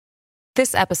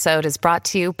This episode is brought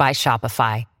to you by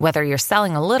Shopify. Whether you're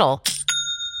selling a little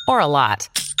or a lot,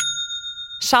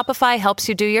 Shopify helps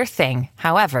you do your thing,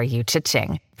 however you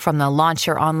cha-ching. From the launch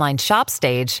your online shop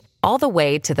stage, all the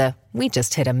way to the we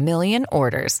just hit 1 million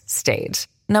orders stage.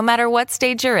 No matter what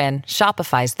stage you're in,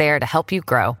 Shopify's there to help you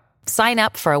grow. Sign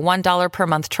up for a $1 per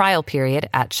month trial period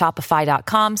at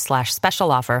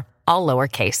shopify.com/special offer, all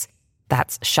lowercase.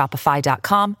 That's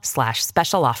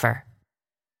shopify.com/special offer.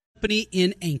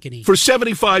 In Ankeny. For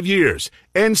 75 years,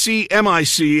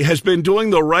 NCMIC has been doing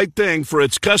the right thing for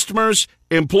its customers,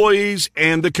 employees,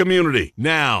 and the community.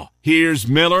 Now, here's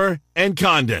Miller and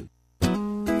Condon.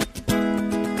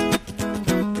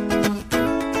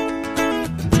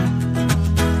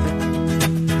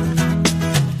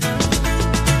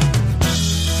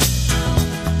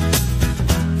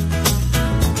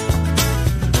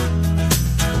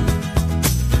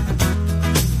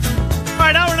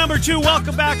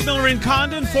 Welcome back, Miller and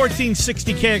Condon,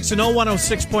 1460 KXNO,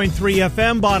 106.3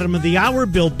 FM, bottom of the hour.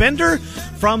 Bill Bender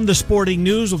from the Sporting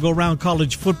News will go around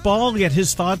college football, get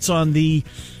his thoughts on the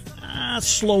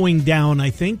slowing down, I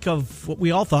think, of what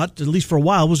we all thought, at least for a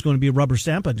while, was going to be a rubber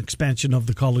stamp, an expansion of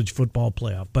the college football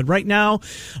playoff. But right now,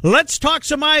 let's talk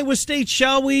some Iowa State,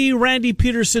 shall we? Randy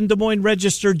Peterson, Des Moines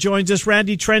Register, joins us.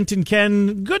 Randy, Trent, and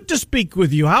Ken, good to speak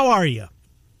with you. How are you?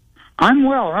 I'm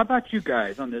well. How about you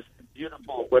guys on this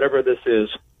beautiful, whatever this is,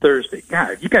 Thursday?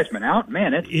 God, you guys been out?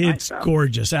 Man, it's nice out.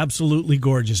 Gorgeous, absolutely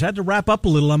gorgeous. Had to wrap up a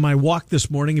little on my walk this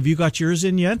morning. Have you got yours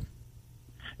in yet?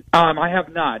 I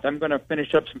have not. I'm going to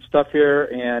finish up some stuff here,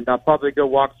 and I'll probably go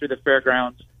walk through the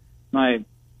fairgrounds. My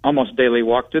almost daily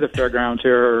walk through the fairgrounds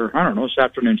here, I don't know, this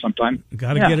afternoon sometime.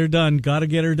 Got to get her done. Got to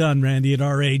get her done, Randy, at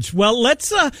our age. Well,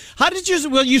 let's, how did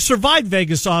you, you survived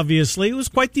Vegas, obviously. It was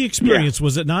quite the experience,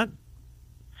 was it not?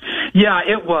 Yeah,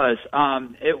 it was.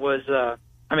 It was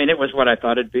what I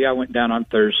thought it'd be. I went down on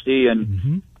Thursday,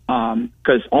 and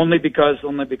only because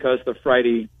the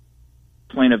Friday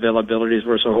plane availabilities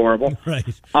were so horrible. Right. It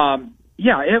was fine.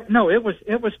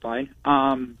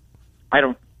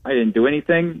 I didn't do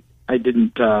anything. I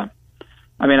didn't. I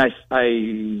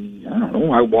don't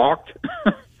know. I walked.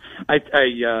 I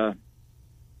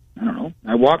don't know.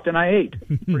 I walked and I ate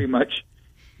pretty much,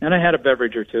 and I had a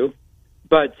beverage or two.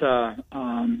 But,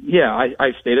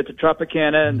 I stayed at the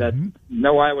Tropicana, and that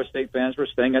no Iowa State fans were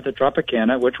staying at the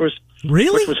Tropicana, which was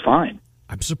fine.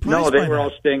 I'm surprised. No, they were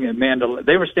all staying at Mandalay.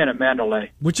 They were staying at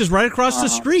Mandalay, which is right across the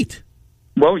street.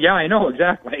 Well, yeah, I know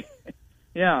exactly.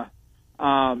 Yeah,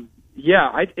 in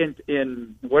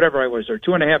whatever I was there,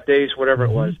 2.5 days, whatever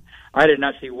it was, I did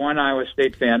not see one Iowa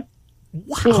State fan.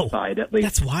 Wow, at least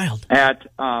that's wild.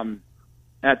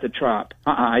 At the Trop.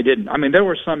 I didn't. I mean, there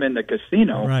were some in the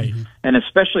casino. Right. And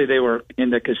especially they were in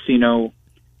the casino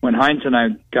when Heinz and I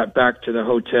got back to the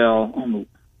hotel,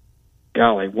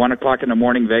 1 o'clock in the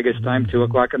morning Vegas time, 2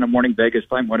 o'clock in the morning Vegas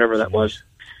time, whatever that was,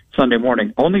 Sunday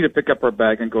morning, only to pick up our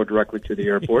bag and go directly to the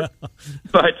airport.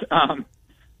 But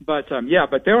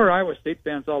there were Iowa State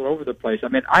fans all over the place. I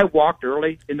mean, I walked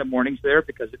early in the mornings there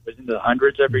because it was in the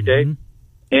hundreds every day.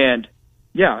 And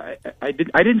yeah, I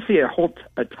didn't see a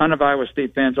ton of Iowa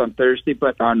State fans on Thursday,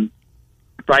 but on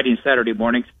Friday and Saturday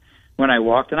mornings when I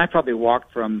walked, and I probably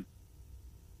walked from,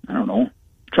 I don't know,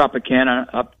 Tropicana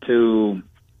up to,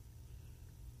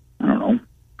 I don't know,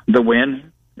 the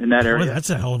Wynn in that area. Boy, that's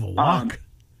a hell of a walk.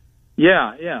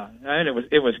 Yeah, and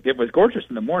it was gorgeous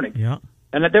in the morning. Yeah.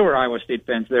 And there were Iowa State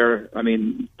fans there. I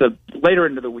mean, the later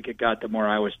into the week it got, the more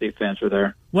Iowa State fans were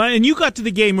there. Well, and you got to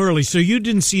the game early, so you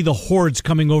didn't see the hordes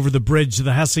coming over the bridge,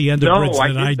 the Hacienda Bridge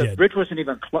that I did. The bridge wasn't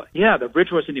even the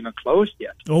bridge wasn't even closed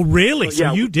yet. Oh, really?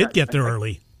 So you did get there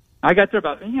early. I got there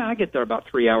about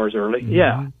 3 hours early. Mm-hmm.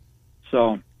 Yeah.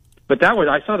 So, but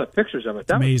I saw the pictures of it.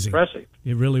 That amazing. Was impressive.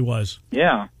 It really was.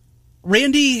 Yeah.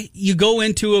 Randy, you go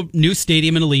into a new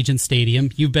stadium in Allegiant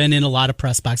Stadium. You've been in a lot of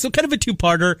press box. So kind of a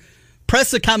two-parter.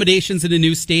 Press accommodations in a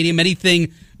new stadium,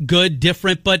 anything good,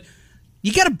 different, but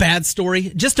you got a bad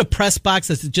story, just a press box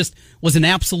that just was an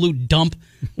absolute dump,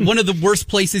 one of the worst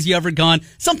places you ever gone.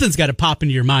 Something's got to pop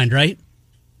into your mind, right?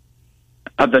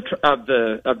 Of this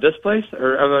place,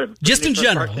 or just in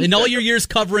general, in all your years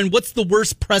covering, what's the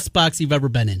worst press box you've ever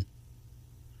been in?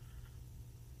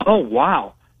 Oh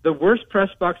wow, the worst press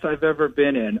box I've ever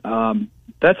been in.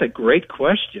 That's a great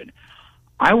question.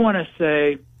 I want to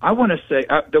say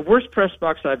the worst press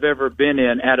box I've ever been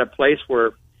in at a place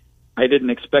where I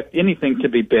didn't expect anything to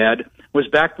be bad was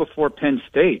back before Penn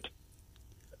State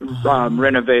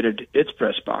renovated its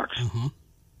press box,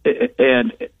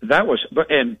 and that was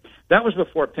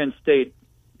before Penn State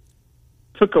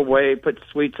put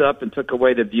suites up and took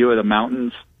away the view of the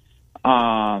mountains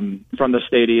from the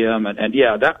stadium, and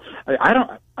yeah, that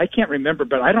I can't remember,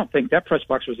 but I don't think that press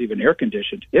box was even air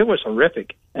conditioned. It was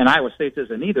horrific, and Iowa State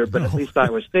isn't either. But at least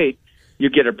Iowa State, you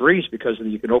get a breeze because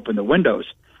you can open the windows.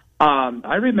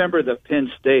 I remember the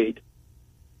Penn State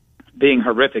being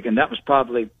horrific, and that was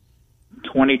probably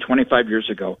 20, 25 years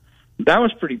ago. That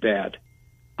was pretty bad.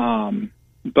 Wow.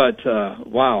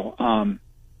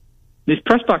 These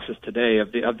press boxes today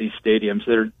of these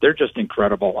stadiums, they're just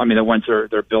incredible. I mean, the ones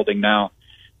they're building now,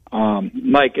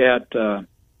 like in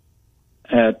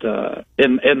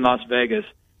Las Vegas.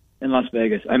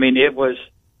 I mean, it was.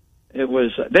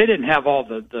 They didn't have all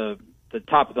the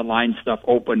top of the line stuff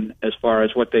open as far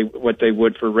as what they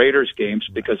would for Raiders games,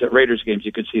 because at Raiders games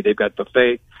you could see they've got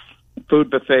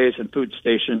food buffets and food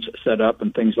stations set up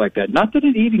and things like that. Not that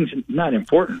eating's not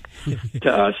important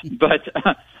to us, but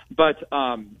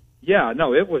yeah,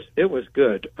 no, it was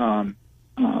good.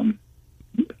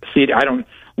 See,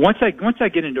 once I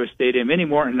get into a stadium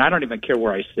anymore, and I don't even care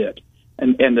where I sit.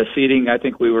 And the seating, I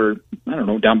think we were, I don't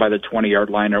know, down by the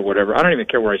 20-yard line or whatever. I don't even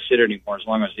care where I sit anymore as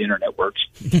long as the internet works.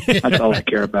 That's all I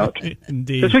care about.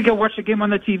 Indeed. Because we can watch the game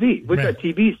on the TV. We've got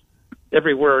TVs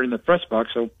everywhere in the press box,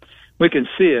 so we can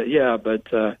see it. Yeah, but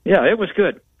yeah, it was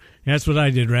good. That's what I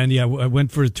did, Randy. I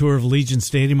went for a tour of Allegiant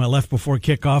Stadium. I left before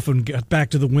kickoff and got back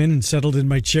to the Wynn and settled in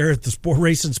my chair at the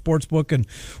Racing Sportsbook and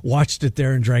watched it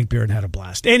there and drank beer and had a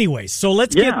blast. Anyway, so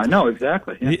let's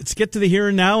exactly. Yeah. Let's get to the here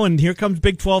and now, and here comes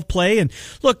Big 12 play. And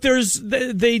look,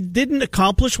 they didn't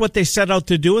accomplish what they set out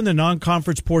to do in the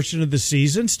non-conference portion of the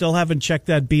season. Still haven't checked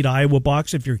that beat Iowa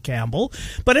box if you're Campbell,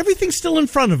 but everything's still in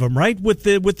front of them, right? With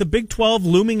the Big 12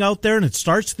 looming out there, and it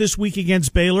starts this week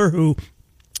against Baylor, who,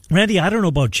 Randy, I don't know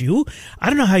about you. I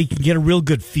don't know how you can get a real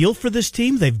good feel for this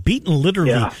team. They've beaten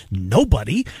literally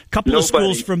nobody. A couple of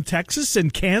schools from Texas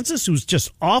and Kansas, who's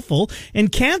just awful.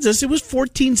 And Kansas, it was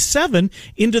 14-7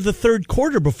 into the third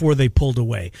quarter before they pulled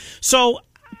away. So,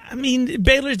 I mean,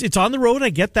 Baylor, it's on the road.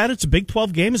 I get that. It's a Big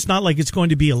 12 game. It's not like it's going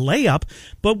to be a layup.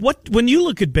 But when you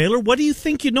look at Baylor, what do you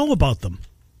think you know about them?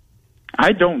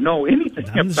 I don't know anything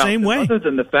about the same them way. Other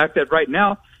than the fact that right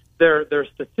now their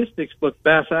statistics look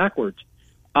backwards.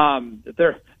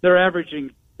 They're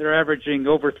averaging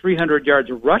over 300 yards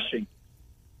rushing,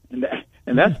 and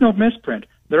that's no misprint.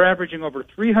 They're averaging over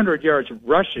 300 yards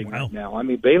rushing right now. I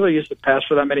mean, Baylor used to pass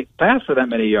for that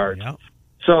many yards. Yep.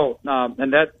 So,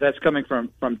 and that's coming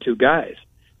from two guys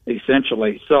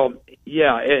essentially. So,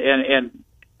 yeah, and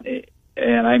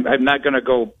I'm not going to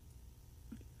go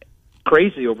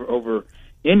crazy over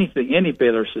any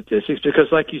Baylor statistics, because,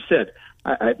 like you said,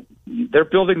 they're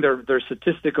building their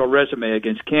statistical resume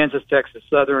against Kansas, Texas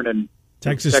Southern, and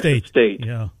Texas State.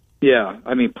 Yeah.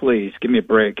 I mean, please give me a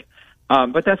break.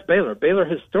 But that's Baylor. Baylor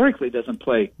historically doesn't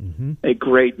play a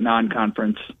great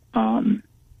non-conference opponent.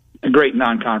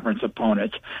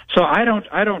 So I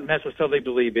don't necessarily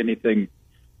believe anything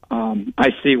I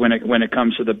see when it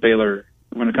comes to the Baylor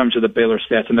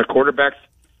stats and their quarterbacks.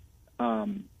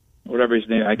 Whatever his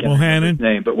name, I can't remember his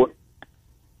name, but what?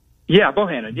 Yeah,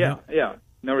 Bohannon. Yeah,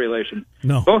 no relation.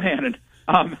 No, Bohannon.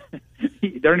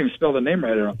 They don't even spell the name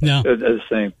right. I don't know. No, the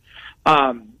same.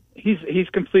 He's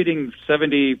completing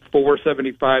 74,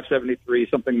 75, 73,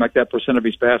 something like that % of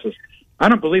his passes. I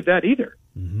don't believe that either.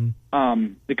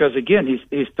 Because again,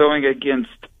 he's throwing against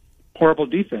horrible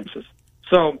defenses.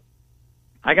 So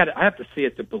I have to see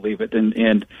it to believe it.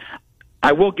 And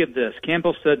I will give this.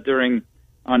 Campbell said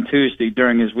on Tuesday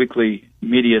during his weekly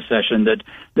media session that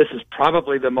this is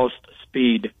probably the most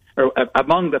speed, or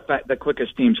among the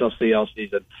quickest teams he'll see all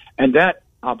season. And that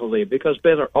I'll believe, because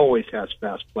Baylor always has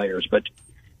fast players. But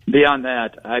beyond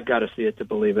that, I've got to see it to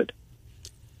believe it.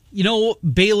 You know,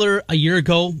 Baylor a year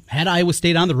ago had Iowa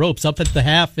State on the ropes up at the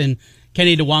half, and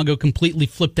Kenny Nwango completely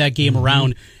flipped that game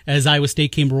around as Iowa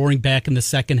State came roaring back in the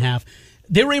second half.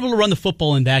 They were able to run the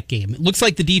football in that game. It looks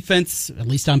like the defense, at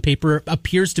least on paper,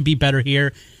 appears to be better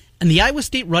here. And the Iowa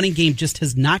State running game just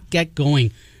has not get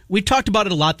going. We've talked about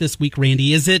it a lot this week,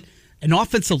 Randy. Is it an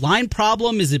offensive line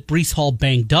problem? Is it Breece Hall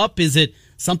banged up? Is it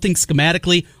something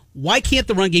schematically? Why can't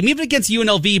the run game, even against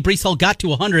UNLV, Breece Hall got to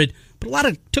 100,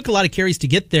 but took a lot of carries to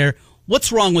get there.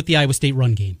 What's wrong with the Iowa State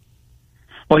run game?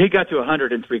 Well, he got to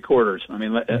 100 in 3 quarters. I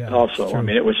mean, also, I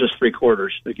mean, it was just 3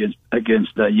 quarters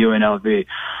against UNLV.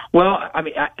 Well, I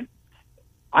mean,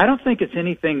 I don't think it's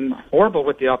anything horrible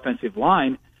with the offensive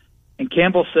line. And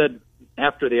Campbell said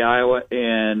after the Iowa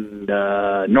and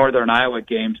Northern Iowa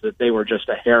games that they were just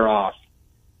a hair off.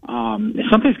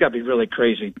 Something's got to be really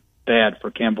crazy bad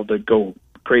for Campbell to go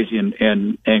crazy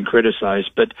and criticize.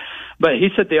 But he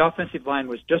said the offensive line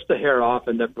was just a hair off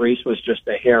and that Breece was just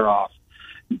a hair off.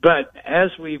 But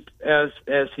as he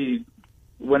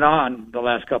went on the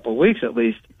last couple of weeks, at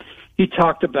least, he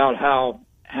talked about how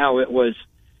it was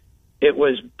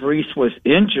Brees was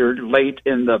injured late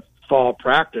in the fall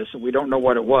practice. We don't know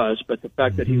what it was, but the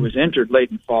fact that he was injured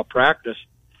late in fall practice,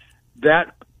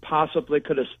 that possibly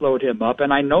could have slowed him up.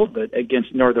 And I know that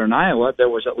against Northern Iowa, there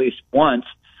was at least once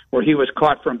where he was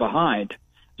caught from behind.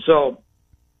 So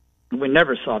we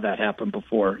never saw that happen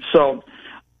before. So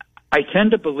I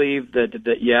tend to believe that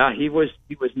he was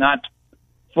not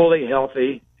fully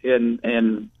healthy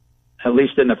in at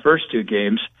least in the first two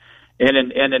games, and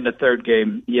in the third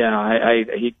game,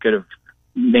 he could have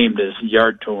named his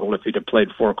yard total if he'd have played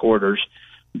 4 quarters.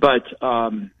 But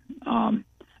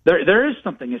there is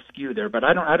something askew there, but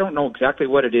I don't know exactly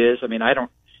what it is. I mean, I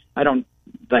don't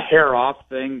the hair off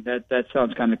thing, that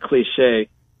sounds kind of cliche,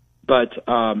 but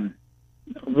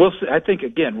we'll see. I think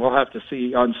again we'll have to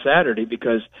see on Saturday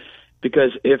because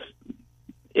if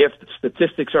the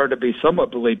statistics are to be somewhat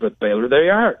believed with Baylor,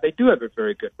 they do have a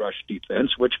very good rush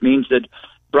defense, which means that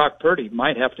Brock Purdy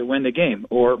might have to win the game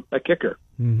or a kicker.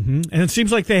 Mm-hmm. And it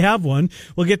seems like they have one.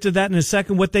 We'll get to that in a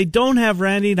second. What they don't have,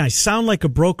 Randy, and I sound like a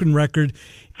broken record,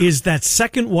 is that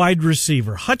second wide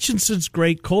receiver. Hutchinson's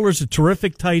great. Kohler's a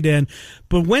terrific tight end.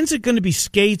 But when's it going to be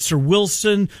Skates or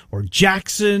Wilson or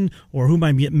Jackson or who am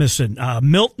I missing?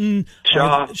 Milton,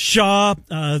 Shaw,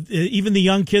 even the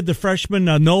young kid, the freshman,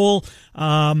 Noel.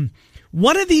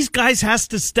 One of these guys has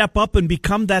to step up and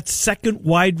become that second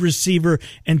wide receiver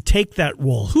and take that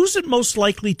role. Who's it most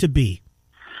likely to be?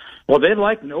 Well, they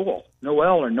like Noel,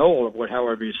 or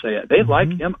however you say it. They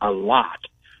like him a lot.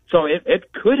 So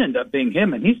it could end up being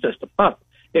him, and he's just a pup.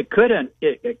 It could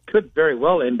very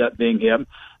well end up being him,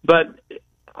 but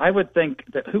I would think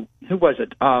that who was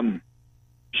it?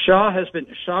 Shaw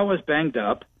was banged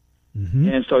up,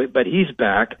 and so but he's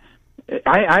back.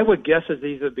 I would guess that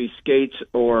these would be Skates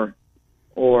or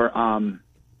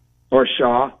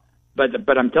Shaw,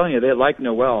 but I'm telling you, they like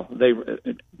Noel.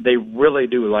 They really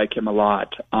do like him a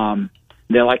lot.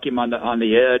 They like him on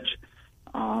the edge.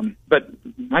 But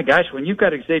my gosh, when you've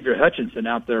got Xavier Hutchinson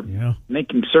out there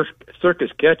making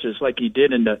circus catches like he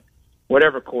did in the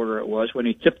whatever quarter it was when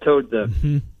he tiptoed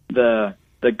the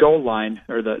goal line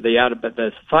or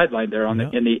the sideline there in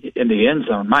the end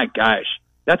zone, my gosh,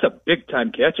 that's a big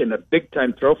time catch and a big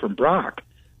time throw from Brock.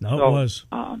 It was.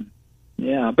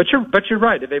 But you're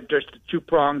right. They've just a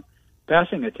 2-pronged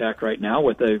passing attack right now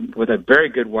with a very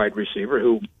good wide receiver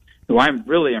who I'm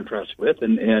really impressed with,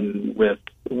 and with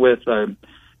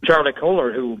Charlie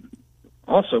Kohler, who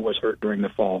also was hurt during the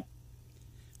fall.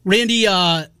 Randy,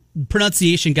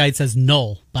 pronunciation guide says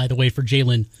Null, by the way, for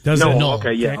Jalen. Null.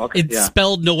 Okay, yeah. Okay, it's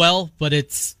spelled Noel, but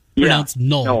it's pronounced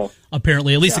Null,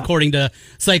 apparently, at least according to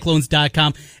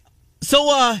Cyclones.com.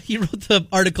 So he wrote the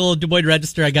article, Des Moines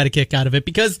Register. I got a kick out of it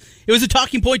because it was a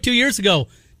talking point 2 years ago.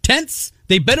 Tents,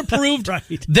 they've been approved. Right.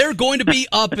 They're going to be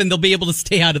up, and they'll be able to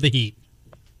stay out of the heat.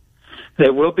 They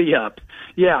will be up.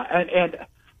 Yeah, and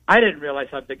I didn't realize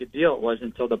how big a deal it was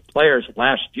until the players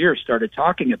last year started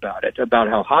talking about it, about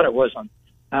how hot it was.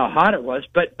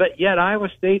 But yet Iowa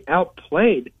State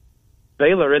outplayed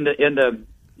Baylor in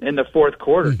the fourth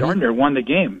quarter. Darn near won the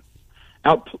game.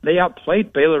 They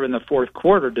outplayed Baylor in the fourth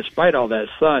quarter despite all that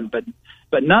sun.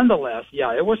 But nonetheless,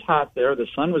 it was hot there. The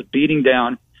sun was beating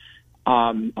down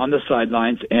on the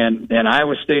sidelines, and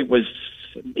Iowa State was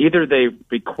either they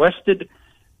requested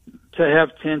to have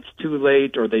tents too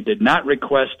late, or they did not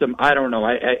request them. I don't know.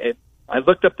 I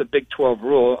looked up the Big 12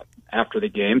 rule after the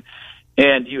game,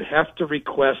 and you have to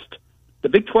request. The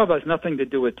Big 12 has nothing to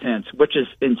do with tents, which is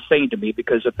insane to me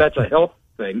because if that's a health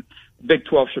thing, the Big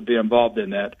 12 should be involved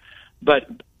in that. But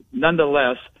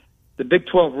nonetheless, the Big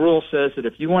 12 rule says that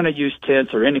if you want to use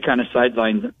tents or any kind of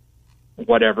sideline,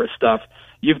 whatever stuff,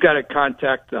 you've got to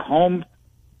contact the home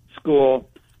school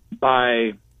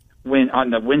on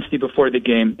the Wednesday before the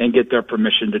game and get their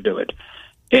permission to do it.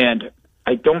 And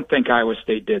I don't think Iowa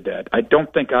State did that. I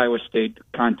don't think Iowa State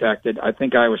contacted. I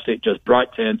think Iowa State just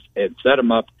brought tents and set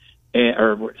them up,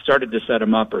 or started to set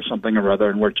them up or something or other,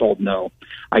 and we're told no.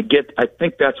 I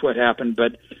think that's what happened,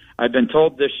 but I've been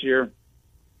told this year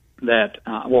that,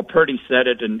 Purdy said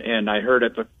it, and I heard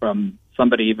it from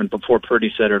somebody even before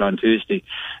Purdy said it on Tuesday,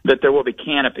 that there will be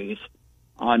canopies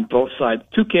on both sides,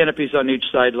 2 canopies on each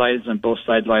sidelines, and both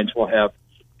sidelines will have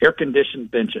air-conditioned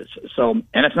benches. So,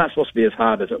 and it's not supposed to be as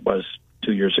hot as it was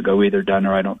 2 years ago either,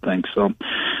 Dunner, I don't think. So,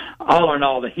 all in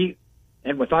all, the heat,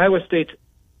 and with Iowa State's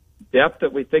depth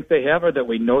that we think they have or that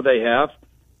we know they have,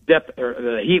 depth or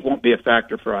the heat won't be a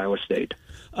factor for Iowa State.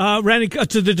 Randy,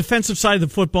 to the defensive side of the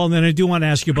football, and then I do want to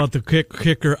ask you about the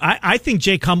kicker. I think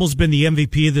Jake Hummel's been the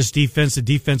MVP of this defense, a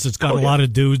defense that's got a lot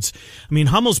of dudes. I mean,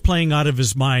 Hummel's playing out of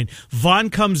his mind. Vaughn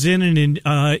comes in and in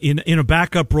a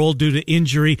backup role due to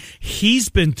injury. He's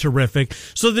been terrific.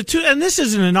 So the two, and this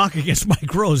isn't a knock against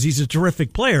Mike Rose. He's a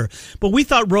terrific player. But we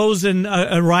thought Rose and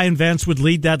Ryan Vance would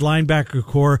lead that linebacker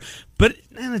core. But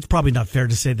it's probably not fair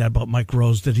to say that about Mike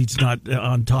Rose, that he's not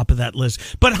on top of that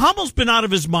list. But Hummel's been out of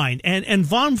his mind. And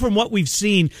Vaughn, from what we've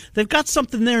seen, they've got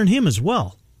something there in him as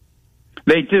well.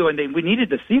 They do, and we needed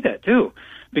to see that, too.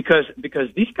 Because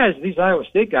these guys, these Iowa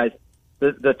State guys,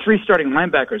 the three starting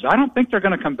linebackers, I don't think they're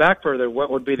going to come back for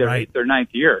what would be their eighth or ninth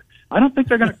year. I don't think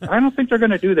they're going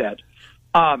to do that.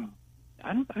 I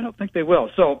don't think they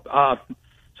will. So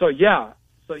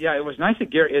yeah, it was nice that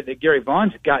Gary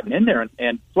Vaughn's gotten in there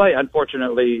and play.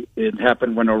 Unfortunately, it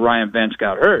happened when Orion Vance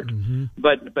got hurt. Mm-hmm.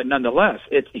 But nonetheless,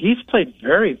 he's played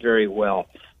very, very well.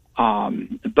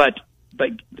 But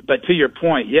to your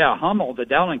point, yeah, Hummel, the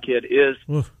Dowling kid,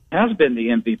 has been the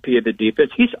MVP of the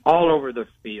defense. He's all over the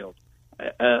field.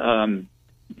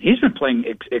 He's been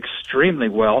playing extremely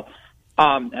well.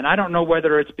 And I don't know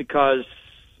whether it's because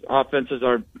offenses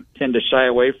tend to shy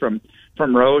away from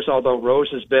Rose, although Rose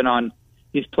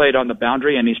he's played on the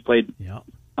boundary and he's played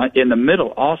in the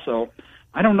middle also.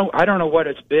 I don't know what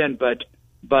it's been, but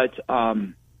Hummel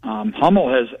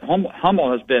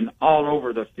has been all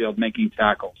over the field making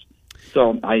tackles.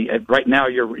 So right now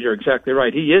you're exactly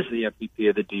right. He is the MVP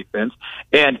of the defense,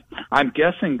 and I'm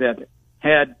guessing that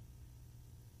had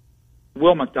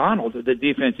Will McDonald, the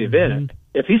defensive end,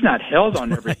 if he's not held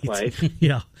on every play,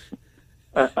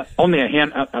 only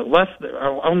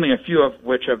a few of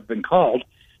which have been called.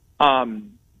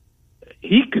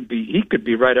 He could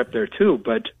be right up there too,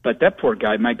 but that poor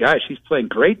guy, my gosh, he's playing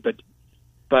great, but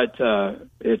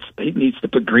he needs to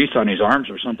put grease on his arms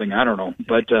or something. I don't know,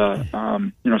 but so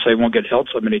he won't get held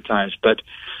so many times. But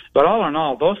all in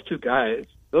all, those two guys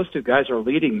are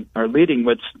leading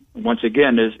what's once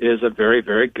again is a very,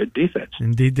 very good defense.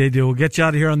 Indeed they do. We'll get you out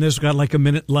of here on this. We've got like a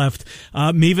minute left.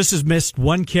 Mevis has missed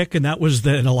one kick, and that was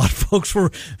and a lot of folks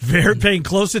were paying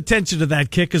close attention to that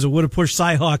kick because it would have pushed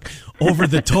Cyhawk over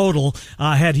the total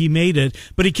had he made it.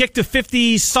 But he kicked a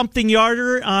 50-something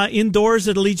yarder indoors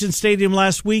at Allegiant Stadium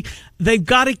last week. They've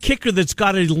got a kicker that's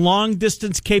got a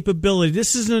long-distance capability.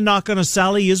 This isn't a knock on a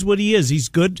Sally. He is what he is. He's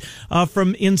good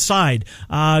from inside.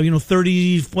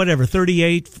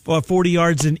 38, 40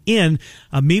 yards and in.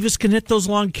 Mevis can hit those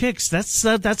long kicks. That's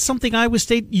something Iowa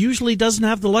State usually doesn't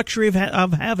have the luxury of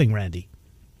having, Randy.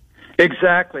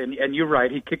 Exactly, and you're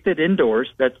right. He kicked it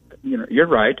indoors. You're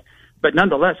right. But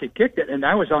nonetheless, he kicked it, and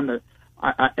I was on the.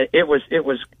 I was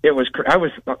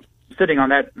sitting on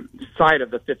that side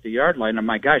of the 50-yard line, and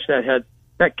my gosh, that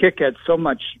kick had so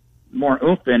much more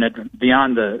oomph in it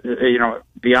beyond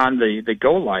the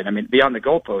goal line. I mean, beyond the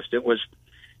goalpost. It was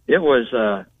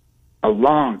a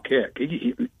long kick.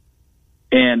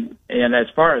 And as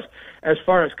far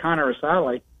as Connor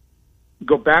Asali,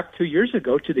 go back 2 years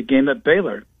ago to the game at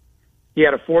Baylor. He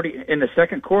had a 40 in the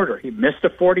second quarter. He missed a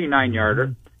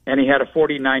 49-yarder, and he had a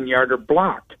 49-yarder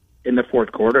blocked in the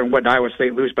fourth quarter, and what Iowa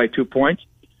State lose by 2 points.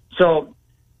 So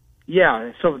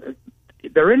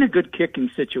they're in a good kicking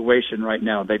situation right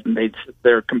now.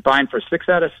 They're combined for 6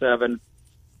 out of 7.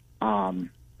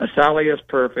 Asali is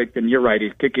perfect, and you're right.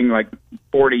 He's kicking like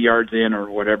 40 yards in or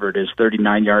whatever it is,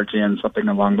 39 yards in, something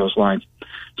along those lines.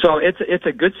 So it's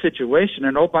a good situation.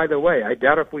 And, oh, by the way, I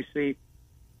doubt if we see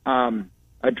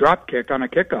a drop kick on a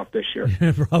kickoff this year.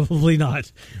 Probably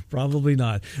not.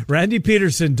 Randy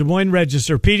Peterson, Des Moines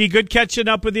Register. Petey, good catching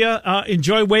up with you.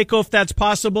 Enjoy Waco if that's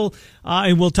possible,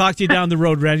 and we'll talk to you down the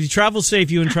road, Randy. Travel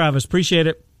safe, you and Travis. Appreciate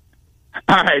it.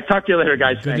 All right. Talk to you later,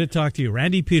 guys. Good to talk to you.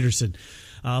 Randy Peterson,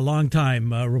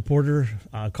 long-time reporter,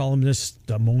 columnist,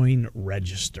 Des Moines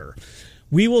Register.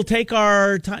 We will take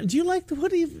our time. Do you like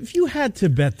if you had to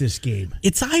bet this game?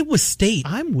 It's Iowa State.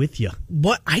 I'm with you.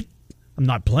 I'm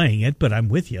not playing it, but I'm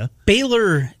with you.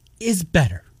 Baylor is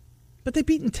better. But they've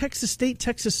beaten Texas State,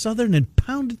 Texas Southern, and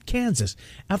pounded Kansas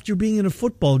after being in a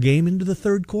football game into the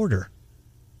third quarter.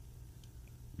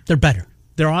 They're better.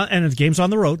 They're on, and the game's on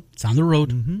the road. It's on the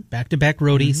road. Back-to-back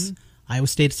roadies. Iowa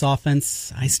State's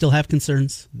offense, I still have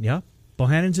concerns. Yeah.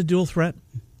 Bohannon's a dual threat.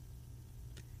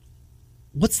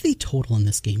 What's the total in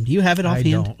this game? Do you have it offhand?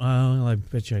 I don't. I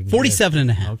bet you I can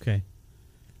 47.5. Okay.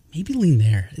 Maybe lean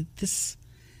there. This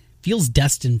feels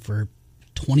destined for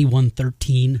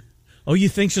 21-13. Oh, you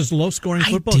think it's a low-scoring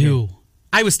football game? I do. Game?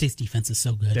 Iowa State's defense is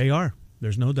so good. They are.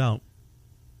 There's no doubt.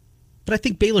 But I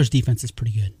think Baylor's defense is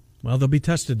pretty good. Well, they'll be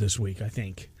tested this week, I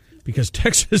think. because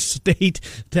Texas State,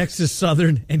 Texas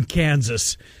Southern, and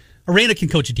Kansas. Arena can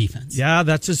coach a defense. Yeah,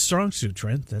 that's his strong suit,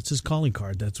 Trent. That's his calling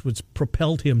card. That's what's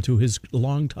propelled him to his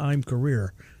long-time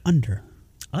career. Under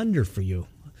for you.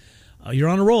 You're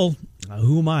on a roll.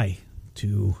 Who am I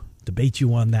to debate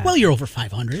you on that? Well, you're over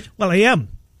 500. Well, I am.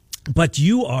 But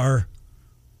you are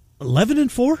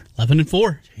 11-4?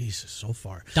 11-4. Jesus, so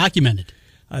far. Documented.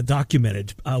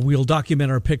 We'll document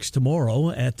our picks tomorrow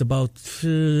at about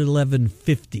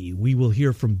 11:50. We will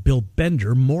hear from Bill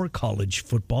Bender, more college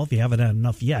football, if you haven't had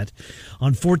enough yet,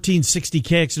 on 1460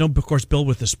 KXNO. Of course, Bill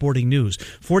with the sporting news.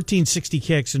 1460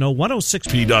 KXNO,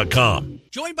 106p.com.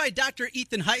 Joined by Dr.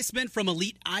 Ethan Heisman from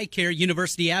Elite Eye Care,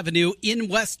 University Avenue in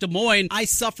West Des Moines. I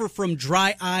suffer from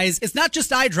dry eyes. It's not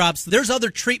just eye drops. There's other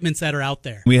treatments that are out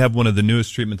there. We have one of the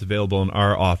newest treatments available in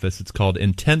our office. It's called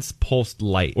Intense Pulsed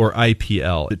Light, or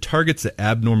IPL. It targets the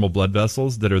abnormal blood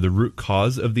vessels that are the root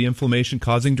cause of the inflammation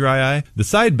causing dry eye. The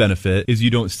side benefit is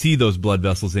you don't see those blood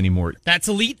vessels anymore. That's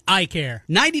Elite Eye Care,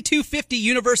 9250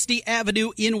 University Avenue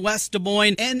in West Des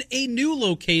Moines, and a new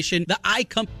location, the Eye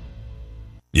Company.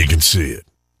 You can see it.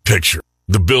 Picture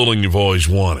the building you've always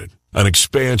wanted. An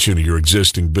expansion of your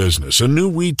existing business. A new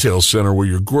retail center where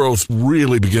your growth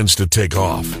really begins to take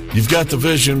off. You've got the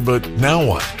vision, but now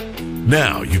what?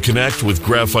 Now you connect with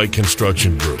Graphite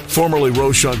Construction Group. Formerly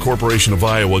Rochon Corporation of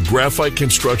Iowa, Graphite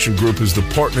Construction Group is the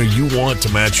partner you want to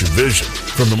match your vision.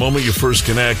 From the moment you first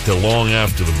connect to long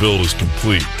after the build is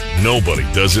complete, nobody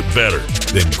does it better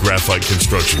than Graphite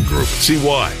Construction Group. See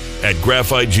why at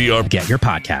Graphite GR. Get your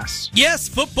podcasts. Yes,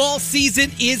 football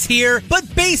season is here,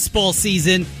 but baseball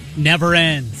season never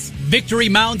ends. Victory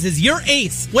Mounds is your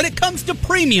ace when it comes to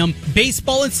premium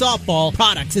baseball and softball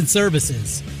products and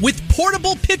services. With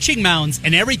portable pitching mounds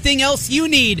and everything else you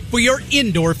need for your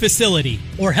indoor facility.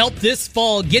 Or help this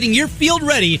fall getting your field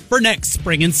ready for next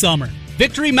spring and summer.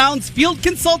 Victory Mounds Field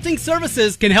Consulting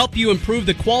Services can help you improve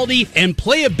the quality and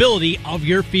playability of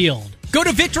your field. Go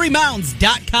to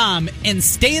victorymounds.com and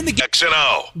stay in the game.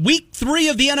 XNO. Week 3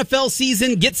 of the NFL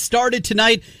season gets started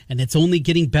tonight, and it's only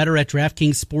getting better at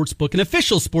DraftKings Sportsbook, an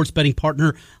official sports betting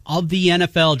partner of the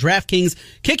NFL. DraftKings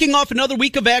kicking off another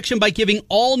week of action by giving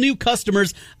all new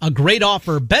customers a great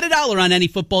offer. Bet $1 on any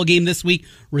football game this week.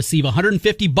 Receive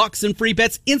 $150 in free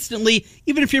bets instantly,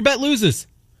 even if your bet loses.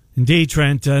 Indeed,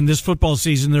 Trent. In this football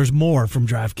season, there's more from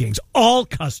DraftKings. All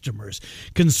customers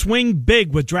can swing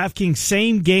big with DraftKings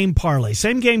same-game parlay.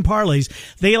 Same-game parlays,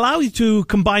 they allow you to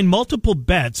combine multiple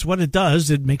bets. What it does,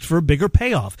 it makes for a bigger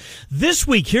payoff. This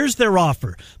week, here's their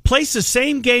offer. Place a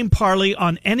same-game parlay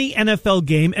on any NFL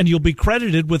game, and you'll be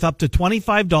credited with up to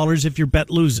 $25 if your bet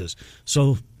loses.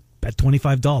 So bet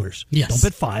 $25. Yes. Don't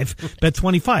bet 5. Bet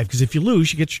 25, because if you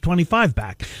lose, you get your 25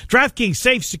 back. DraftKings,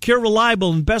 safe, secure,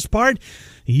 reliable, and best part,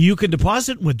 you can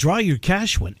deposit and withdraw your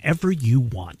cash whenever you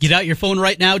want. Get out your phone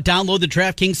right now. Download the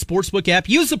DraftKings Sportsbook app.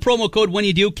 Use the promo code when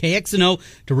you do, KXNO,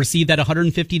 to receive that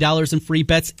 $150 in free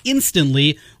bets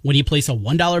instantly when you place a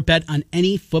 $1 bet on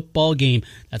any football game.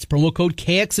 That's promo code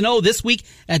KXNO this week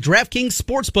at DraftKings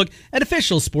Sportsbook, an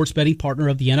official sports betting partner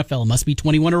of the NFL. Must be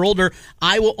 21 or older.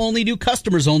 Iowa only, new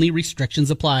customers only. Restrictions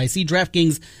apply. See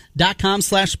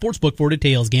DraftKings.com/sportsbook for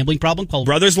details. Gambling problem? Call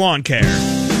Brothers Lawn Care.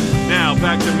 Now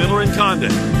back to Miller and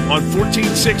Condon on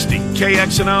 1460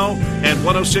 KXNO and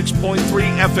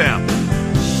 106.3 FM.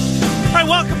 All right,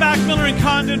 welcome back. Miller and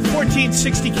Condon,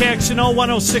 1460 KXNO,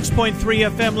 106.3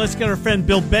 FM. Let's get our friend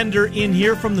Bill Bender in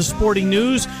here from the Sporting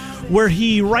News, where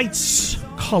he writes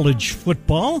college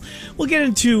football. We'll get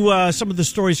into some of the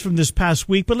stories from this past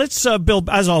week, but let's, Bill,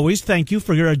 as always, thank you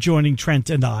for joining Trent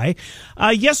and I.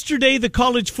 Yesterday, the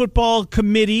College Football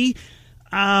Committee,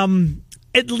 at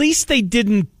least they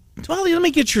didn't. Well, let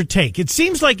me get your take. It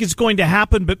seems like it's going to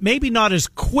happen, but maybe not as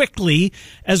quickly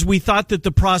as we thought that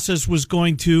the process was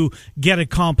going to get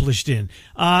accomplished in.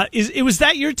 Was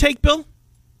that your take, Bill?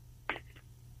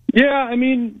 Yeah, I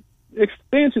mean,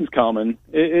 expansion's coming.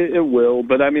 It will,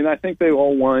 but I mean, I think they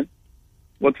all want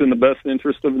what's in the best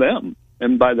interest of them.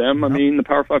 And by them, I mean the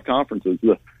Power 5 conferences.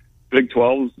 The Big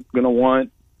 12 is going to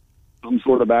want some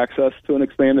sort of access to an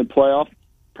expanded playoff,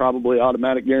 probably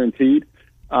automatic guaranteed.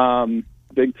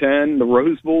 Big Ten, the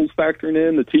Rose Bowl's factoring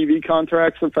in, the TV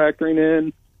contracts are factoring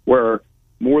in, where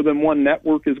more than one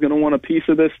network is going to want a piece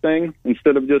of this thing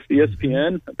instead of just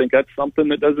ESPN. I think that's something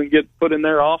that doesn't get put in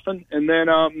there often. And then,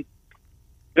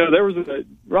 there was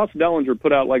Ross Dellinger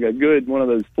put out like one of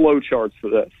those flow charts for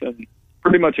this, and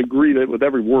pretty much agreed with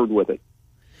every word with it.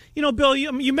 Bill,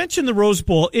 you mentioned the Rose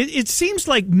Bowl. It seems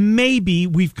like maybe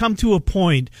we've come to a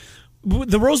point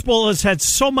the Rose Bowl has had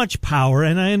so much power,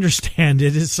 and I understand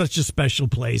it is such a special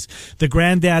place, the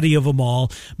granddaddy of them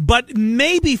all. But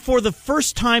maybe for the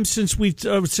first time since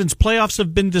since playoffs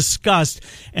have been discussed,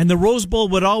 and the Rose Bowl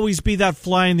would always be that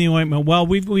fly in the ointment. Well,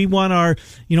 we want our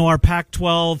our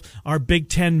Pac-12, our Big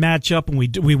Ten matchup,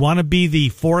 and we want to be the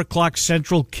 4:00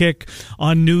 Central kick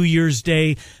on New Year's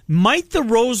Day. Might the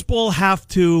Rose Bowl have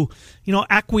to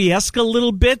acquiesce a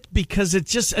little bit, because it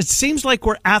seems like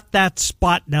we're at that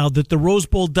spot now that the Rose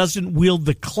Bowl doesn't wield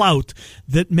the clout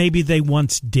that maybe they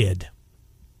once did?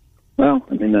 Well,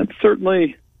 I mean, that's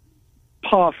certainly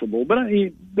possible, but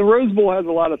the Rose Bowl has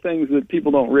a lot of things that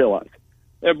people don't realize.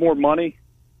 They have more money.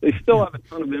 They still have a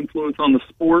ton of influence on the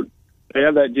sport. They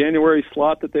have that January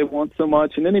slot that they want so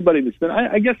much, and anybody that's been,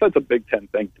 I guess that's a Big Ten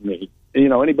thing to me.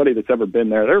 Anybody that's ever been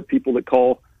there are people that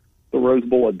call the Rose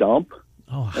Bowl a dump.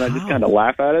 And I just kind of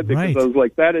laugh at it, because I was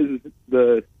like, that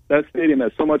stadium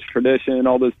has so much tradition and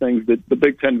all those things that the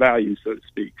Big Ten values, so to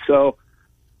speak. So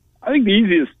I think the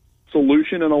easiest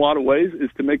solution in a lot of ways is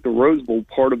to make the Rose Bowl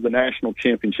part of the national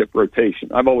championship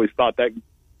rotation. I've always thought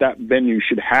that venue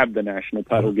should have the national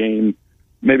title game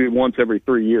maybe once every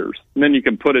 3 years. And then you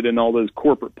can put it in all those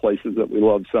corporate places that we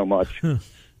love so much.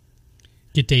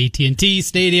 Get to AT&T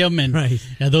Stadium and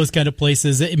those kind of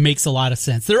places. It makes a lot of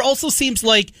sense. There also seems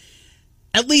like,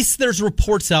 at least there's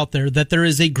reports out there, that there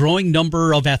is a growing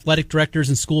number of athletic directors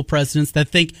and school presidents that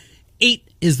think 8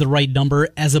 is the right number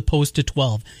as opposed to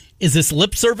 12. Is this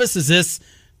lip service? Is this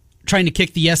trying to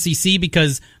kick the SEC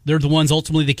because they're the ones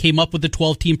ultimately that came up with the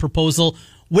 12-team proposal?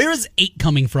 Where is 8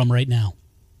 coming from right now?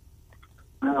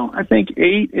 Well, I think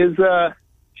 8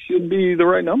 should be the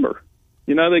right number.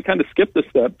 They kind of skipped the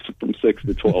steps from 6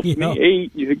 to 12. To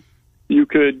me, 8, you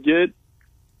could get,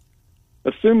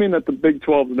 assuming that the Big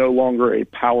 12 is no longer a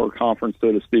power conference,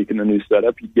 so to speak, in the new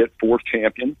setup, you get 4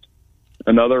 champions,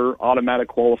 another automatic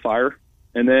qualifier,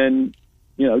 and then,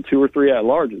 2 or 3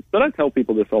 at-larges. But I tell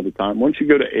people this all the time. Once you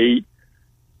go to 8,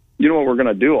 you know what we're going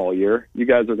to do all year? You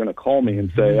guys are going to call me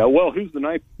and say, who's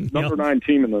the number 9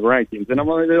 team in the rankings? And I'm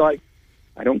going to be like,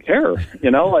 I don't care.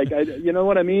 You know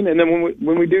what I mean? And then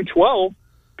when we do 12,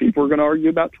 people are going to argue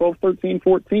about 12, 13,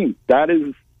 14. That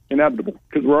is inevitable,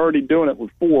 because we're already doing it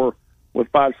with 4, with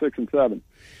 5, 6, and 7.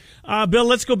 Bill,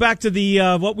 let's go back to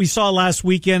the what we saw last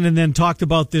weekend and then talked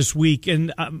about this week.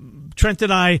 And Trent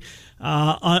and I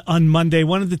on Monday,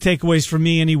 one of the takeaways for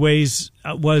me anyways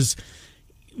was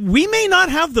we may not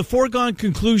have the foregone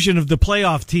conclusion of the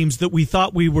playoff teams that we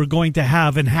thought we were going to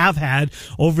have and have had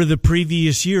over the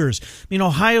previous years.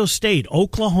 Ohio State,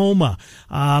 Oklahoma,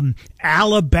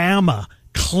 Alabama,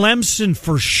 Clemson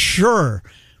for sure.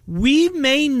 We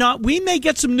may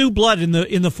get some new blood in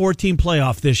the 14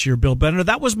 playoff this year, Bill Bender.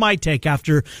 That was my take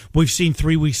after we've seen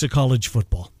 3 weeks of college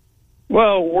football.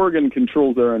 Well, Oregon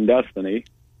controls their own destiny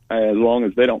as long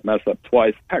as they don't mess up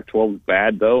twice. Pac-12 is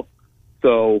bad, though.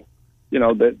 So,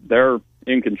 that they're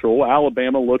in control.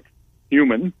 Alabama looked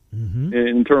human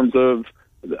in terms of,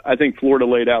 I think Florida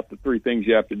laid out the 3 things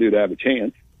you have to do to have a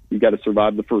chance. You got to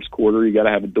survive the first quarter. You got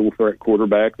to have a dual threat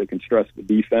quarterback that can stress the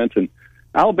defense, and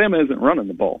Alabama isn't running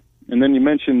the ball. And then you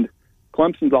mentioned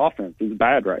Clemson's offense is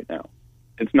bad right now.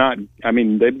 It's not,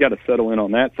 they've got to settle in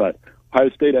on that side. Ohio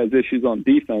State has issues on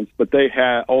defense, but they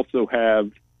also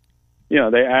have,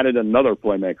 they added another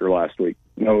playmaker last week.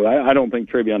 I don't think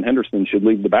TreVeyon Henderson should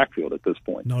leave the backfield at this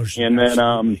point. No, and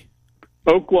then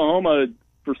Oklahoma,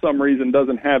 for some reason,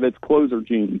 doesn't have its closer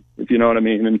gene, if you know what I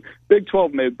mean. And Big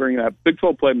 12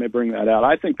 play may bring that out.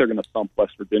 I think they're going to thump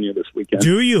West Virginia this weekend.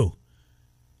 Do you?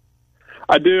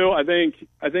 I do. I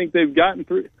think they've gotten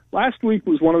through. Last week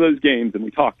was one of those games, and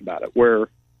we talked about it, where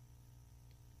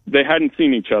they hadn't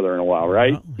seen each other in a while,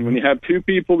 right? And when you have 2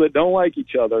 people that don't like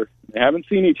each other, they haven't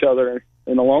seen each other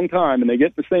in a long time, and they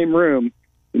get in the same room,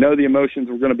 the emotions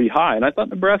were going to be high. And I thought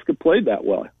Nebraska played that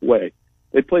way.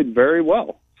 They played very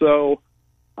well. So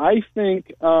I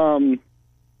think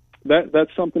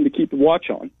that's something to keep a watch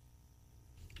on.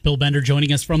 Bill Bender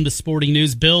joining us from the Sporting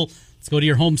News. Bill, let's go to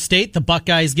your home state. The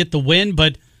Buckeyes get the win,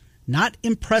 but not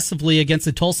impressively against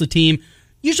the Tulsa team.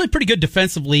 Usually pretty good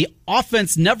defensively.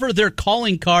 Offense, never their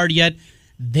calling card, yet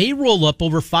they roll up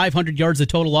over 500 yards of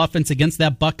total offense against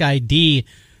that Buckeye D.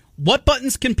 What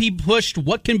buttons can be pushed?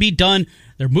 What can be done?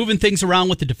 They're moving things around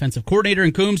with the defensive coordinator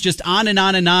and Coombs, just on and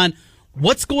on and on.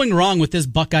 What's going wrong with this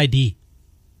Buckeye D?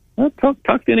 Well, talk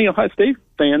to any Ohio State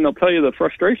fan. They'll tell you the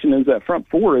frustration is that front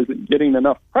 4 isn't getting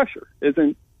enough pressure.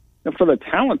 For the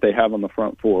talent they have on the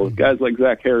front 4, with guys like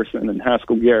Zach Harrison and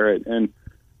Haskell Garrett and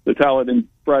the talented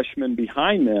freshmen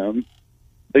behind them,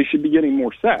 they should be getting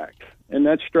more sacks. And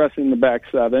that's stressing the back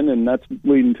 7, and that's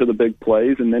leading to the big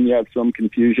plays. And then you have some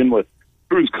confusion with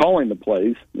who's calling the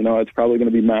plays. It's probably going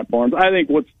to be Matt Barnes. I think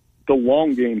what's the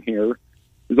long game here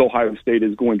is Ohio State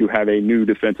is going to have a new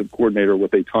defensive coordinator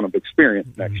with a ton of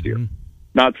experience next year.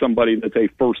 Not somebody that's a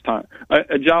first-time.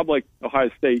 A job like Ohio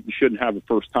State, you shouldn't have a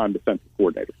first-time defensive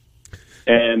coordinator.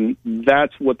 And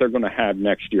that's what they're going to have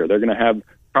next year. They're going to have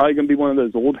probably going to be one of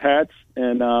those old hats.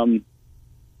 And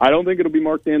I don't think it'll be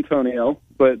Mark D'Antonio,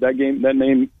 but that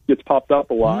name gets popped up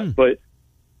a lot. But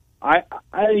I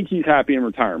think he's happy in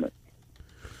retirement.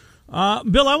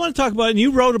 Bill, I want to talk about, and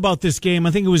you wrote about this game.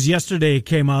 I think it was yesterday it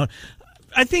came out.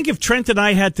 I think if Trent and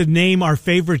I had to name our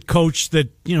favorite coach that,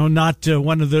 not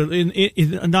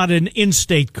not an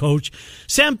in-state coach,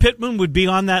 Sam Pittman would be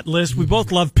on that list. We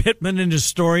both love Pittman and his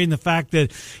story and the fact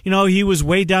that, he was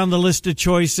way down the list of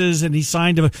choices and he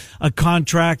signed a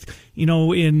contract, in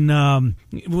one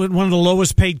of the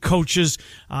lowest paid coaches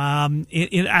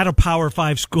at a Power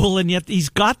 5 school. And yet he's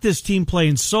got this team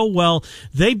playing so well.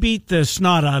 They beat the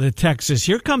snot out of Texas.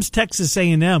 Here comes Texas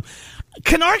A&M.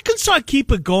 Can Arkansas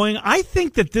keep it going? I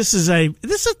think that this is a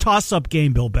toss-up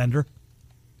game, Bill Bender.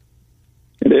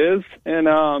 It is, and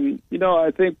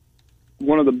I think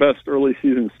one of the best early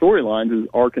season storylines is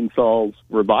Arkansas's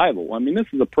revival. I mean, this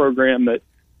is a program that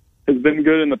has been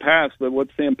good in the past, but what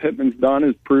Sam Pittman's done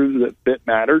is proves that fit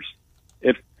matters.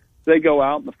 If they go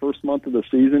out in the first month of the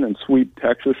season and sweep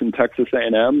Texas and Texas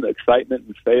A&M, the excitement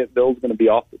in Fayetteville is going to be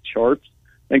off the charts.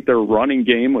 I think their running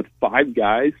game with 5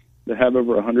 guys that have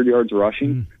over 100 yards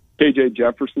rushing. KJ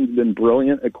Jefferson's been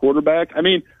brilliant at quarterback. I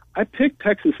mean, I picked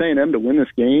Texas A&M to win this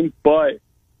game, but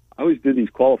I always did these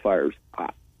qualifiers.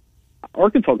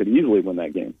 Arkansas could easily win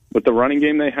that game with the running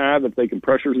game they have if they can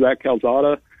pressure Zach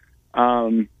Calzada.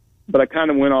 But I kind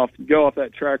of go off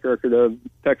that track record of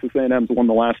Texas A&M's won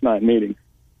the last 9 meetings.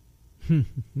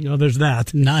 There's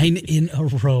that. 9 in a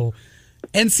row.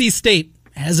 NC State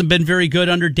hasn't been very good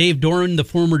under Dave Doeren, the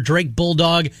former Drake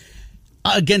Bulldog,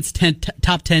 against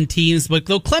top 10 teams. But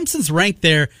though Clemson's ranked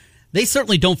there, they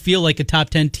certainly don't feel like a top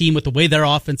 10 team with the way their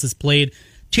offense is played.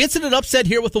 Chance at an upset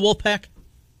here with the Wolfpack?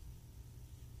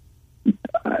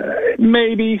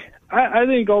 Maybe. I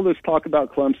think all this talk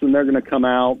about Clemson, they're going to come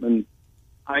out, and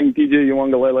I think DJ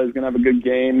Uiagalelei is going to have a good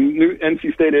game.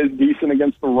 NC State is decent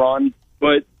against the run,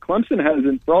 but Clemson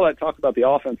hasn't, for all that talk about the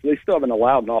offense, they still haven't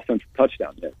allowed an offensive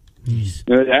touchdown yet.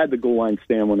 It had the goal line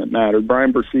stand when it mattered.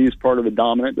 Brian Bresee is part of a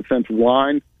dominant defensive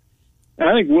line. And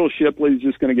I think Will Shipley is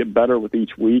just going to get better with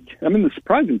each week. I mean, the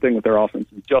surprising thing with their offense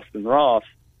is Justin Ross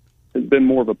has been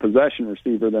more of a possession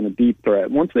receiver than a deep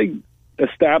threat. Once they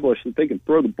establish that they can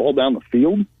throw the ball down the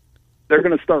field, they're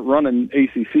going to start running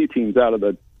ACC teams out of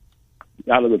the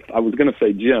I was going to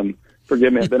say gym.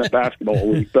 Forgive me, I've been at basketball all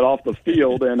week, but off the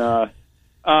field and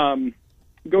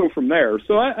go from there.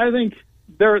 So I think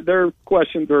their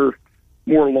questions are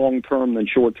more long-term than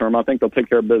short-term. I think they'll take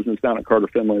care of business down at Carter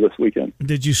Finley this weekend.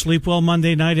 Did you sleep well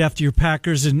Monday night after your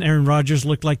Packers and Aaron Rodgers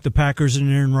looked like the Packers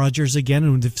and Aaron Rodgers again?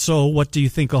 And if so, what do you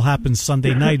think will happen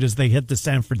Sunday night as they head to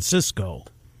San Francisco?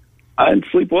 I didn't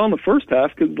sleep well in the first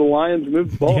half because the Lions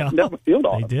moved the ball down the field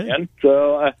on them. They did. Man.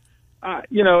 So,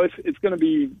 it's going to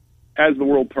be as the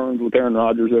world turns with Aaron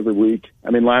Rodgers every week.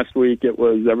 I mean, last week it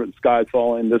was the sky's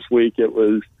falling. This week it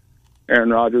was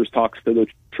Aaron Rodgers talks to the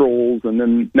trolls, and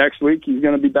then next week he's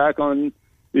going to be back on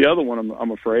the other one,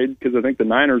 I'm afraid, because I think the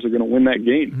Niners are going to win that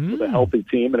game with a healthy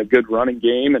team and a good running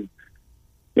game. And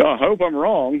I hope I'm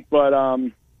wrong, but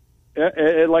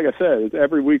like I said, it's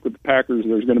every week with the Packers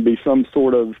there's going to be some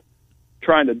sort of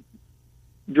trying to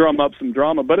drum up some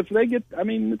drama. But if they get,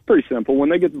 it's pretty simple. When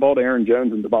they get the ball to Aaron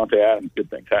Jones and Devontae Adams, good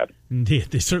things happen. Indeed,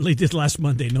 they certainly did last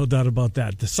Monday, no doubt about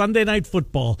that. The Sunday Night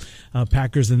Football,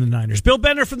 Packers and the Niners. Bill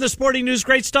Bender from the Sporting News.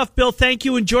 Great stuff, Bill. Thank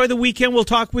you. Enjoy the weekend. We'll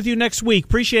talk with you next week.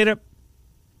 Appreciate it.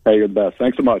 Hey, you're the best.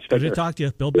 Thanks so much. Good to talk to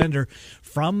you. Bill Bender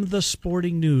from the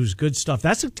Sporting News. Good stuff.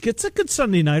 It's a good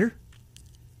Sunday nighter.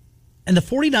 And the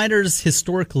 49ers,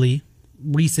 historically,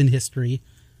 recent history,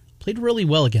 played really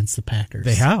well against the Packers.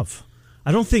 They have.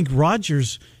 I don't think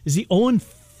Rodgers, is he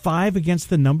 0-5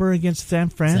 against the number against San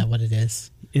Fran? Is that what it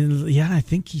is? I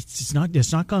think it's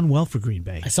not gone well for Green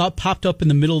Bay. I saw it popped up in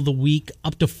the middle of the week,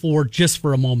 up to 4 just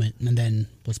for a moment, and then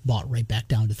was bought right back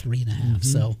down to 3.5. Mm-hmm.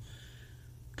 So,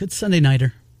 good Sunday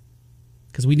nighter,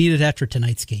 because we need it after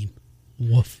tonight's game.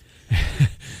 Woof.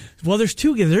 Well, there's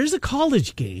 2 games. There's a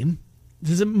college game.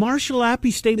 Does it Marshall Appy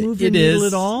State move the needle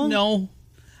at all? No.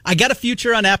 I got a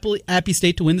future on Appy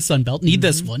State to win the Sun Belt. Need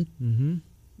this one.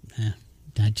 Mm-hmm.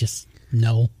 I just,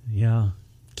 no. Yeah.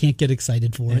 Can't get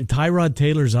excited for it. Tyrod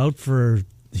Taylor's out for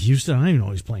Houston. I don't even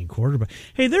know he's playing quarterback.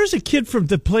 Hey, there's a kid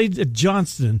that played at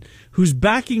Johnston who's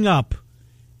backing up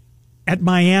at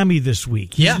Miami this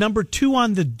week. He's Yeah. number 2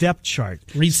 on the depth chart.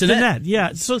 Reed Sinnett.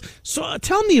 Yeah. So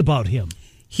tell me about him.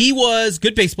 He was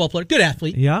good baseball player, good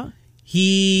athlete. Yeah.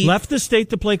 He Left the state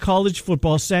to play college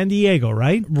football, San Diego,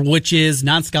 right? which is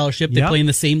non-scholarship. They Yeah. play in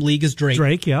the same league as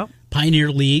Drake. Yeah.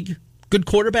 Pioneer League. Good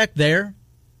quarterback there.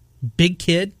 Big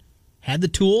kid. Had the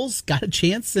tools, got a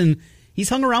chance, and he's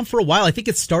hung around for a while. I think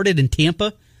it started in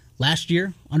Tampa last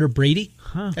year under Brady.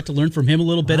 Got to learn from him a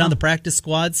little bit on the practice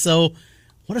squad. So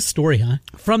what a story, huh?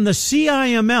 From the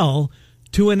CIML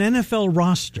to an NFL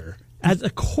roster as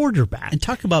a quarterback. And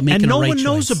talk about making and a no right one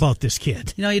knows choice. about this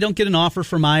kid. You don't get an offer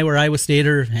from Iowa or Iowa State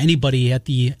or anybody at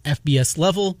the FBS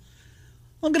level.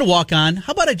 I'm going to walk on.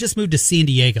 How about I just move to San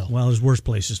Diego? Well, there's worse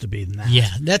places to be than that.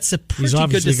 Yeah, that's a pretty He's good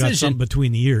obviously decision. got something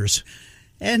between the ears.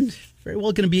 And very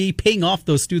well going to be paying off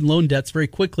those student loan debts very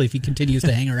quickly if he continues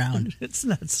to hang around. It's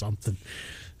not something.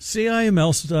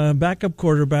 CIML's backup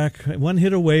quarterback, one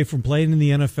hit away from playing in the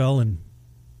NFL. And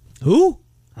who?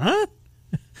 Huh?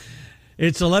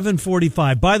 It's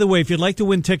 11:45. By the way, if you'd like to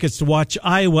win tickets to watch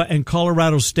Iowa and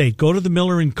Colorado State, go to the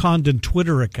Miller and Condon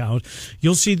Twitter account.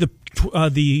 You'll see the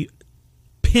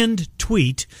pinned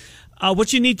tweet.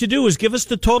 What you need to do is give us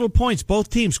the total points.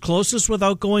 Both teams closest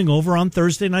without going over on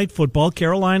Thursday Night Football,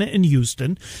 Carolina and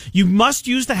Houston. You must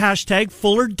use the hashtag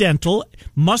Fuller Dental.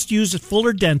 Must use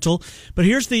Fuller Dental. But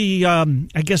here's the,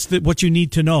 what you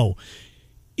need to know.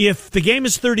 If the game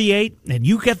is 38 and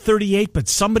you get 38, but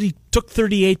somebody took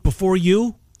 38 before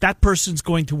you, that person's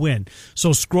going to win.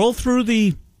 So scroll through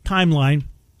the timeline.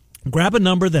 Grab a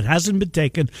number that hasn't been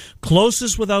taken,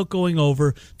 closest without going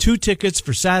over. 2 tickets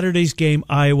for Saturday's game,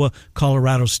 Iowa,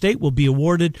 Colorado State will be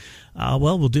awarded.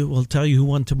 We'll tell you who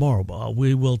won tomorrow.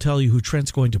 We will tell you who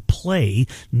Trent's going to play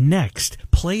next.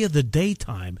 Play of the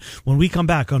daytime when we come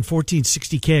back on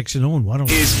 1460 KXNO and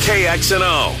 101. Is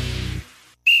KXNO.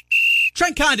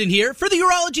 Trent Condon here for the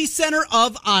Urology Center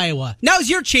of Iowa. Now's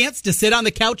your chance to sit on the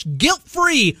couch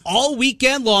guilt-free all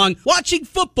weekend long watching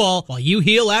football while you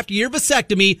heal after your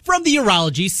vasectomy from the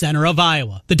Urology Center of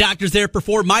Iowa. The doctors there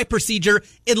perform my procedure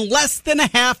in less than a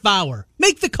half hour.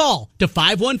 Make the call to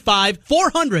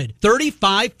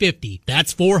 515-400-3550.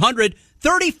 That's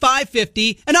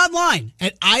 400-3550 and online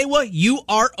at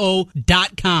iowauro.com.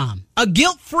 A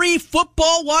guilt-free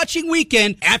football watching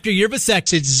weekend after your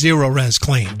vasectomy. It's zero res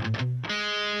clean.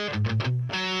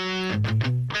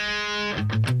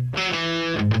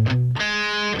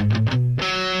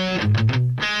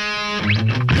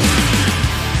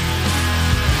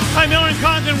 Hi, Miller and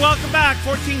Condon. Welcome back.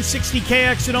 1460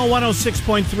 KXNO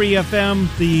 106.3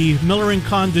 FM. The Miller and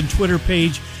Condon Twitter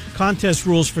page. Contest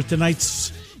rules for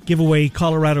tonight's giveaway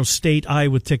Colorado State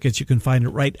Iowa tickets. You can find it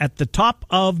right at the top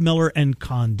of Miller and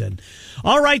Condon.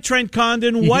 All right, Trent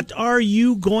Condon, what are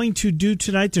you going to do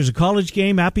tonight? There's a college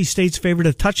game. Appy State's favored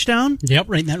a touchdown. Yep,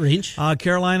 right in that range.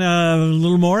 Carolina, a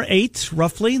little more, 8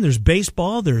 roughly. There's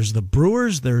baseball. There's the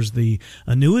Brewers. There's the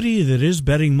annuity that is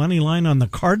betting money line on the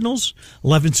Cardinals.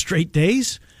 11 straight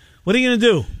days. What are you going to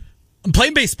do? I'm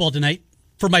playing baseball tonight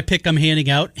for my pick I'm handing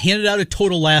out. Handed out a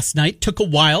total last night. Took a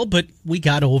while, but we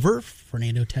got over.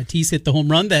 Fernando Tatis hit the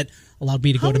home run that allowed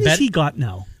me to go to bed. How many has he got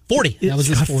now? 40. That was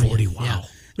his 40. 40. Wow. Yeah.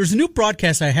 There's a new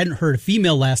broadcast I hadn't heard, a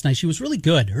female last night. She was really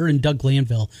good, her and Doug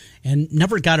Glanville, and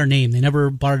never got her name. They never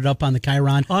brought it up on the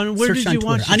Chiron. On where Search did you on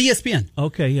watch Twitter. On this? ESPN.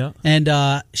 Okay, yeah.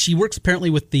 And she works apparently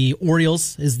with the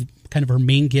Orioles, is kind of her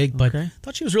main gig, but I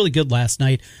thought she was really good last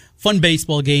night. Fun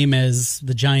baseball game as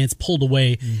the Giants pulled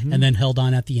away and then held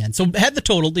on at the end. So had the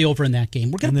total, the over in that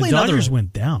game. We're going to play another. And the Dodgers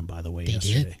went down, by the way,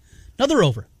 yesterday. Did. Another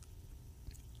over.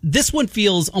 This one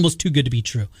feels almost too good to be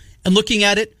true. And looking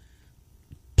at it,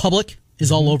 public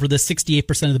is all over this.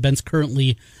 68% of the bets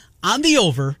currently on the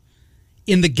over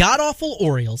in the god-awful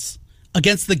Orioles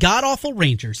against the god-awful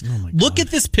Rangers. Look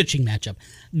at this pitching matchup.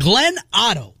 Glenn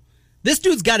Otto. This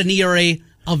dude's got an ERA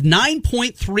of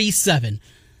 9.37.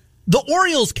 The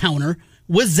Orioles counter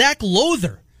was Zach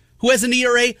Lowther, who has an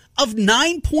ERA of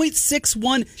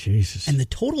 9.61. Jesus. And the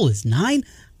total is 9.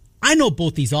 I know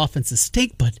both these offenses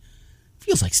stink, but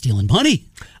feels like stealing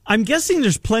money. I'm guessing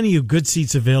there's plenty of good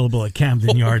seats available at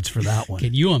Camden Yards for that one.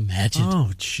 Can you imagine? Oh,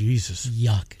 Jesus.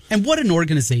 Yuck. And what an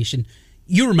organization.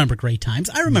 You remember great times.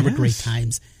 I remember great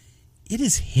times. It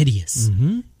is hideous.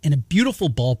 And a beautiful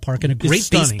ballpark and a great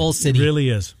baseball city. It really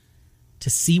is.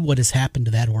 To see what has happened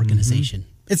to that organization.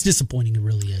 It's disappointing. It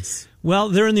really is. Well,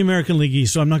 they're in the American League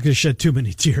East, so I'm not going to shed too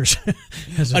many tears.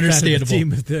 As a Understandable.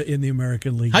 fan of the team in the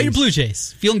American League How are East. your Blue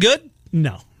Jays? Feeling good?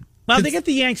 No. Well, they got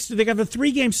the Yanks. They got a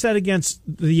 3-game set against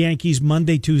the Yankees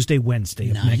Monday, Tuesday, Wednesday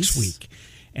of next week,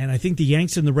 and I think the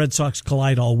Yanks and the Red Sox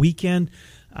collide all weekend.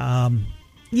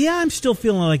 Yeah, I'm still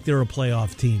feeling like they're a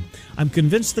playoff team. I'm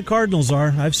convinced the Cardinals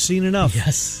are. I've seen enough.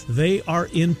 Yes. They are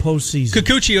in postseason.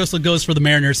 Kikuchi also goes for the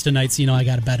Mariners tonight, so I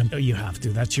got to bet him. Oh, you have to.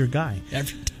 That's your guy.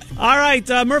 Every time. All right,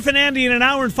 Murph and Andy in an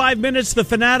hour and 5 minutes. The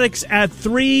Fanatics at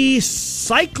 3.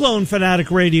 Cyclone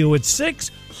Fanatic Radio at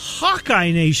 6.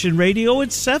 Hawkeye Nation Radio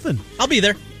at 7. I'll be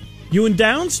there. You and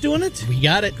Downs doing it? We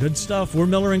got it. Good stuff. We're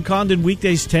Miller and Condon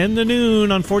weekdays 10 to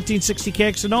noon on 1460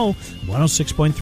 KXNO 106.3.